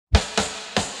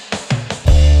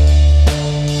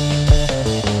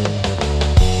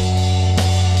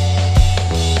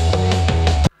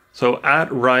So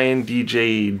at Ryan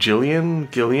DJ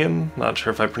Gillian, not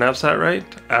sure if I pronounced that right,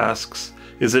 asks,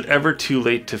 is it ever too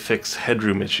late to fix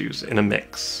headroom issues in a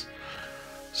mix?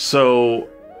 So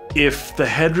if the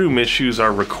headroom issues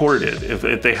are recorded,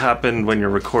 if they happen when you're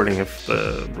recording, if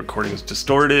the recording is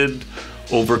distorted,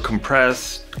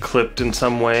 over-compressed, clipped in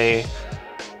some way,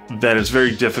 then it's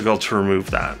very difficult to remove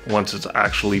that once it's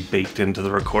actually baked into the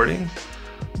recording.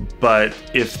 But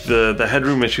if the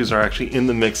headroom issues are actually in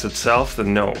the mix itself,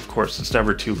 then no, of course, it's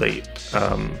never too late.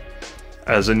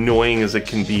 As annoying as it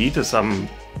can be to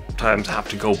sometimes have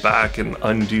to go back and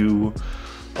undo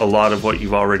a lot of what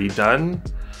you've already done,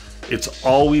 it's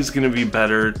always going to be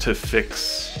better to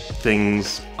fix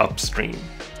things upstream.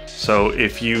 So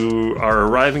if you are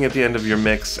arriving at the end of your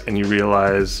mix and you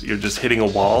realize you're just hitting a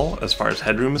wall as far as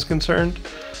headroom is concerned,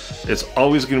 it's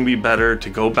always going to be better to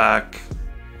go back,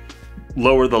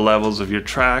 lower the levels of your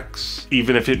tracks,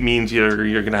 even if it means you're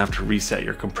going to have to reset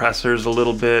your compressors a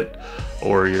little bit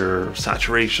or your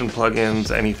saturation plugins,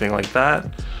 anything like that.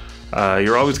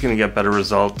 You're always going to get better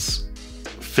results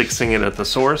fixing it at the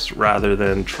source rather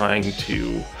than trying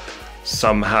to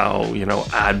somehow,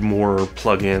 add more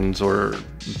plugins or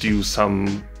do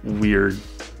some weird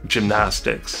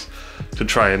gymnastics to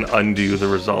try and undo the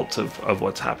results of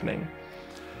what's happening.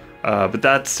 But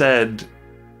that said,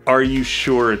 are you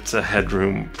sure it's a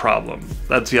headroom problem?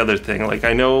 That's the other thing. Like,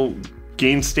 I know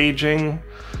gain staging,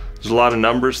 there's a lot of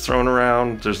numbers thrown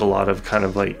around. There's a lot of kind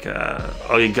of like,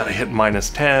 oh, you gotta hit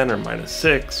 -10 or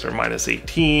 -6 or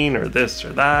 -18 or this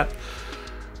or that.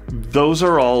 Those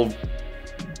are all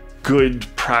good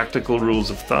practical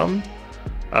rules of thumb.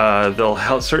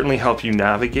 They'll certainly help you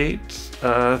navigate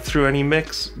through any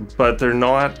mix, but they're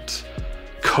not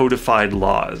codified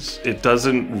laws. It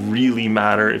doesn't really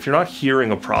matter. If you're not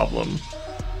hearing a problem,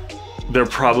 there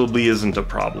probably isn't a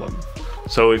problem.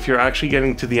 So if you're actually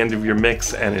getting to the end of your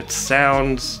mix and it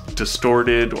sounds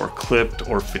distorted or clipped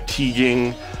or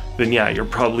fatiguing, then yeah, you're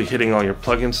probably hitting all your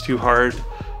plugins too hard.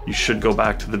 You should go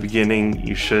back to the beginning.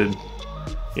 You should,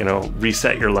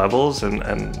 reset your levels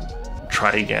and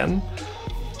try again.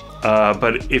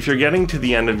 But if you're getting to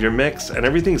the end of your mix and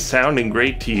everything's sounding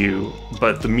great to you,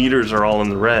 but the meters are all in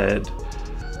the red,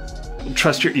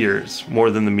 trust your ears more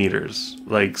than the meters.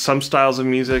 Like, some styles of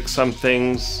music, some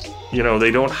things, they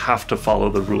don't have to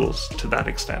follow the rules to that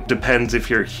extent. Depends if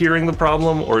you're hearing the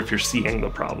problem or if you're seeing the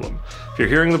problem. If you're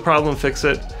hearing the problem, fix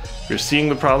it. If you're seeing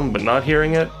the problem but not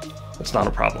hearing it, it's not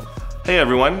a problem. Hey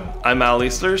everyone, I'm Al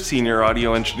Eastler, Senior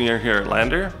Audio Engineer here at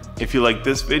LANDR. If you like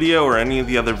this video or any of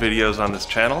the other videos on this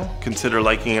channel, consider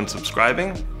liking and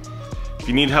subscribing. If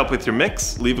you need help with your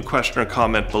mix, leave a question or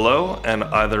comment below, and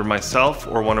either myself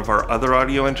or one of our other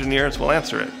audio engineers will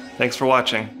answer it. Thanks for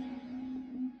watching.